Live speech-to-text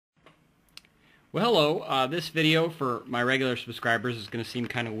Well, hello. This video for my regular subscribers is going to seem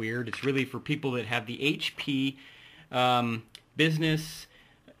kind of weird. It's really for people that have the HP Business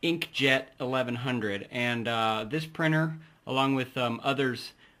InkJet 1100. And this printer, along with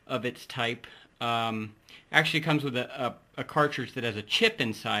others of its type, actually comes with a cartridge that has a chip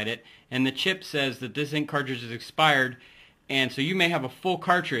inside it. And the chip says that this ink cartridge is expired. And so you may have a full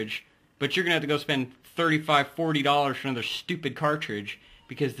cartridge, but you're going to have to go spend $35, $40 for another stupid cartridge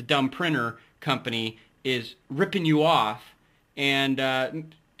because the dumb printer company is ripping you off and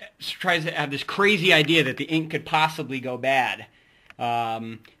tries to have this crazy idea that the ink could possibly go bad.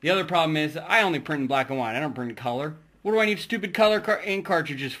 The other problem is I only print in black and white. I don't print in color. What do I need stupid color ink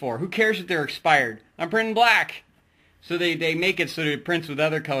cartridges for? Who cares if they're expired? I'm printing black. So they make it so that it prints with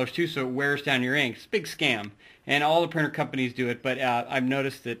other colors too, so it wears down your ink. It's a big scam. And all the printer companies do it, but I've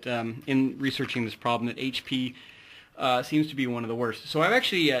noticed that in researching this problem that HP seems to be one of the worst. So I've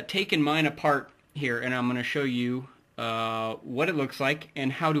actually taken mine apart here, and I'm going to show you what it looks like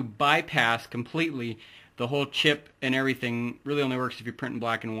and how to bypass completely the whole chip and everything. Really only works if you print in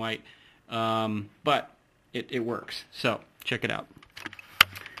black and white, but it works. So check it out.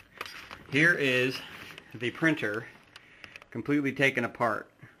 Here is the printer completely taken apart.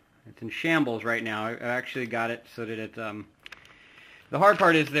 It's in shambles right now. I actually got it so that it the hard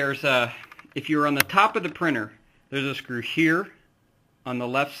part is there's if you're on the top of the printer, there's a screw here on the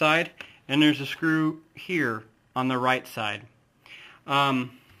left side, and there's a screw here on the right side. Then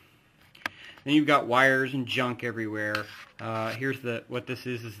you've got wires and junk everywhere. Here's what this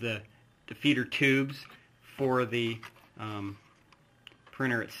is the feeder tubes for the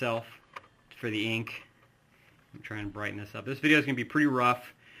printer itself, for the ink. I'm trying to brighten this up. This video is going to be pretty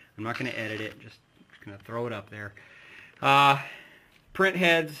rough. I'm not going to edit it, just going to throw it up there. Print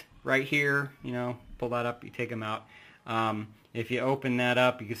heads right here, you know, pull that up, you take them out. If you open that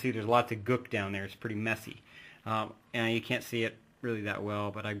up, you can see there's lots of gook down there. It's pretty messy. And you can't see it really that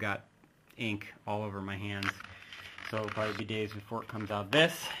well, but I've got ink all over my hands. So it'll probably be days before it comes out.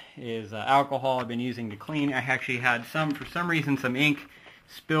 This is alcohol I've been using to clean. I actually had for some reason, some ink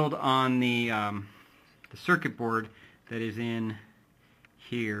spilled on the circuit board that is in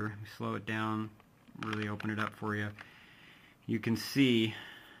here. Let me slow it down, really open it up for you. You can see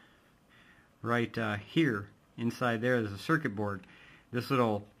right here, inside there's a circuit board. This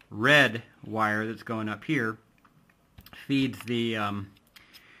little red wire that's going up here feeds the,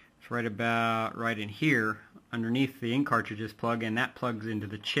 it's right in here, underneath the ink cartridges plug, and that plugs into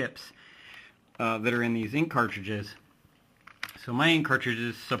the chips that are in these ink cartridges. So my ink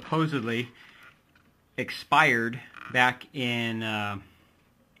cartridges supposedly expired back in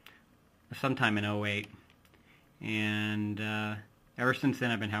sometime in 08, and ever since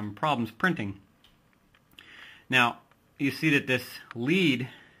then I've been having problems printing. Now you see that this lead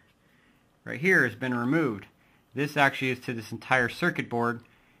right here has been removed. This actually is to this entire circuit board,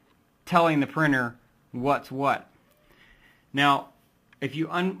 telling the printer what's what. Now if you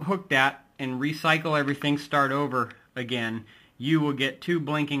unhook that and recycle everything, start over again, you will get two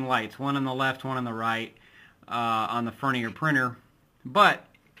blinking lights, one on the left, one on the right, on the front of your printer. But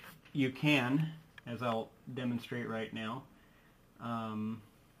you can, as I'll demonstrate right now, if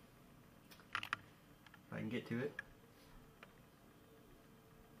I can get to it.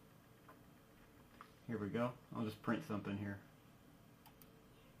 Here we go. I'll just print something here.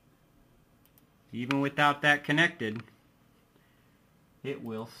 Even without that connected, it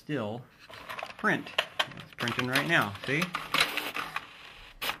will still print. It's printing right now, see?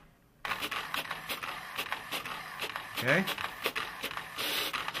 Okay.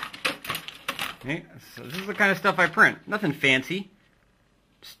 Okay, so this is the kind of stuff I print. Nothing fancy.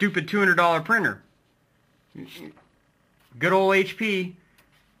 Stupid $200 printer. Good old HP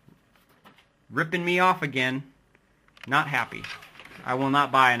ripping me off again. Not happy. I will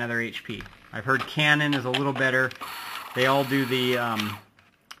not buy another HP. I've heard Canon is a little better. They all do the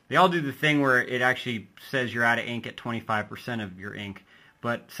thing where it actually says you're out of ink at 25% of your ink.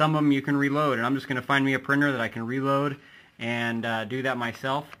 But some of them you can reload, and I'm just going to find me a printer that I can reload and do that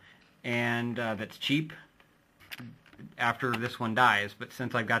myself, and that's cheap after this one dies. But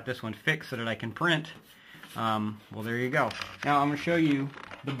since I've got this one fixed so that I can print, well, there you go. Now I'm going to show you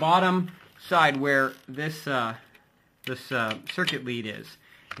the bottom side where this circuit lead is,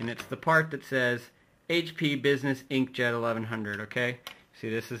 and it's the part that says HP Business InkJet 1100. Okay,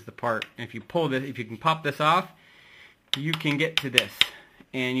 see, this is the part, and if you pull this, if you can pop this off, you can get to this,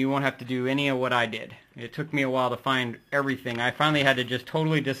 and you won't have to do any of what I did. It took me a while to find everything. I finally had to just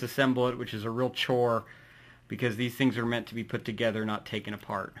totally disassemble it, which is a real chore because these things are meant to be put together, not taken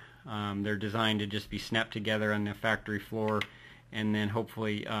apart. They're designed to just be snapped together on the factory floor and then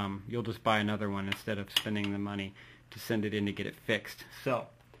hopefully you'll just buy another one instead of spending the money to send it in to get it fixed. So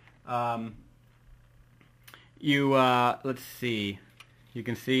let's see, you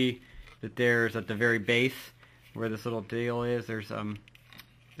can see that there's at the very base where this little deal is, there's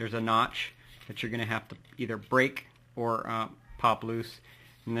a notch that you're going to have to either break or pop loose,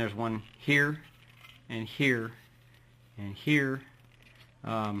 and there's one here and here and here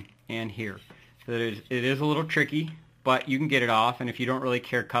and here. So it is a little tricky, but you can get it off, and if you don't really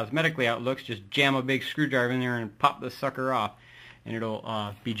care cosmetically how it looks, just jam a big screwdriver in there and pop the sucker off, and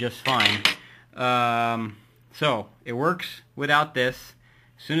it'll be just fine. So it works without this.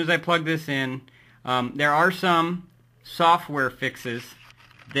 As soon as I plug this in, there are some software fixes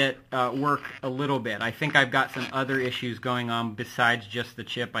that work a little bit. I think I've got some other issues going on besides just the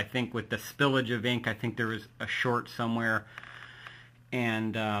chip. I think with the spillage of ink, I think there was a short somewhere,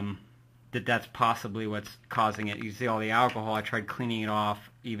 and that's possibly what's causing it. You see all the alcohol, I tried cleaning it off,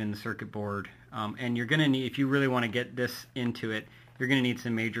 even the circuit board. And you're going to need, if you really want to get this into it, you're going to need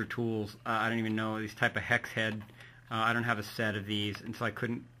some major tools. I don't even know, these type of hex head. I don't have a set of these, and so I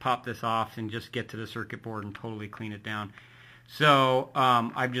couldn't pop this off and just get to the circuit board and totally clean it down. So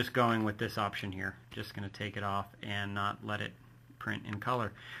I'm just going with this option here. Just going to take it off and not let it print in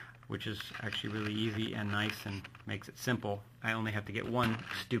color, which is actually really easy and nice and makes it simple. I only have to get one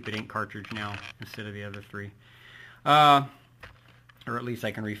stupid ink cartridge now instead of the other three. Or at least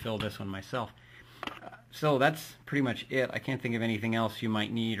I can refill this one myself. So that's pretty much it. I can't think of anything else you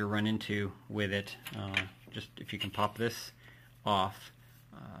might need or run into with it. Just if you can pop this off,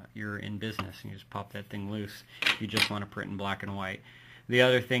 you're in business, and you just pop that thing loose. You just want to print in black and white. The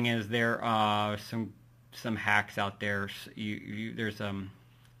other thing is there are some hacks out there. There's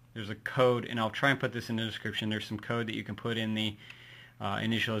a code, and I'll try and put this in the description. There's some code that you can put in the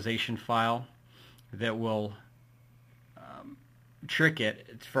initialization file that will trick it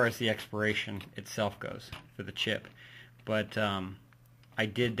as far as the expiration itself goes for the chip. But I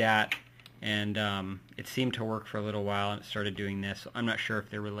did that, and it seemed to work for a little while, and it started doing this. So I'm not sure if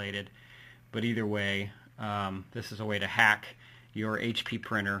they're related, but either way, this is a way to hack your HP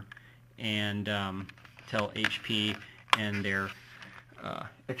printer and tell HP and their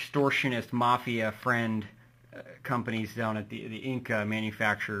extortionist mafia friend companies down at the ink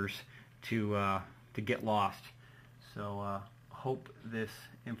manufacturers to get lost. So hope this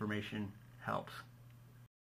information helps.